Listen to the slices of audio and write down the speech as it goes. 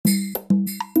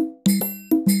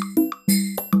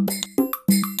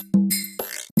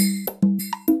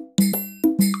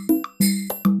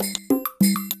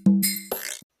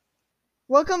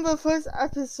Welcome to the first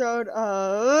episode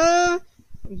of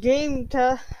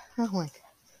Gamecast. Oh my god.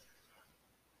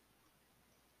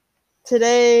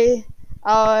 Today,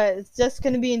 it's just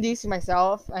gonna be introducing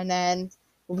myself, and then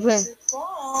we'll be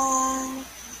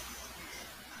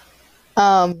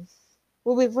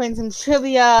playing some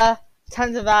trivia,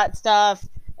 tons of that stuff,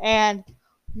 and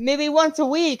maybe once a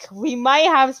week we might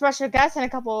have a special guest in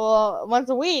once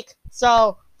a week.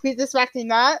 So please expecting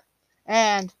that,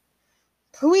 and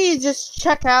please just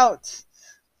check out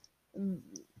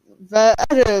the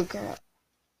other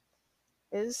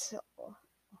is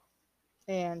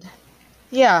and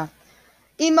yeah,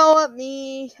 email at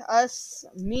me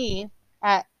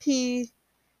at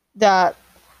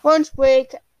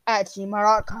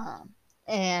p.lunchbreak@gmail.com,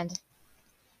 and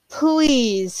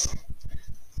please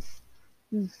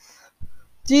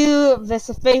do this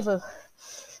a favor.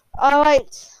 All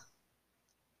right.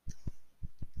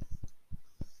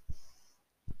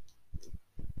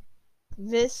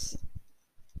 This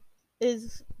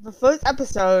is the first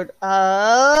episode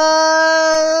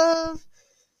of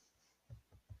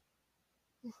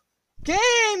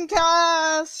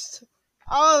Gamecast!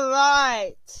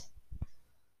 Alright.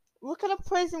 We're gonna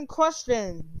play some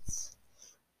questions.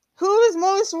 Who's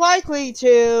most likely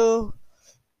to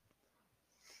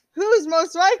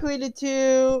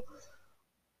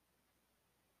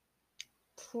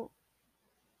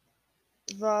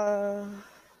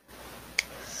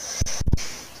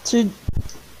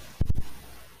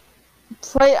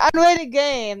play unrated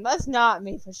game? That's not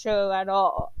me for sure at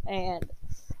all. And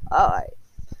alright.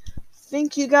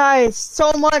 Thank you guys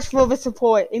so much for the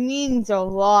support. It means a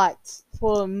lot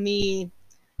for me.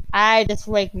 I just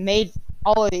made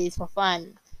all of these for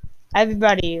fun.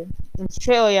 Everybody in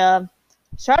Australia,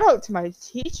 shout out to my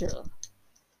teacher,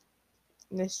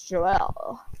 Miss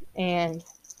Joelle, and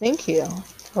thank you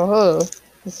for her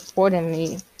for supporting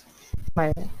me.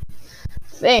 My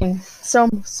thing. So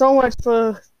much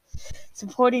for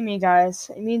supporting me, guys.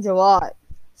 It means a lot.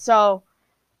 So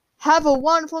have a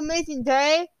wonderful, amazing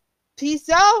day. Peace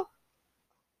out.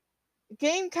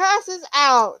 Gamecast is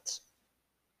out.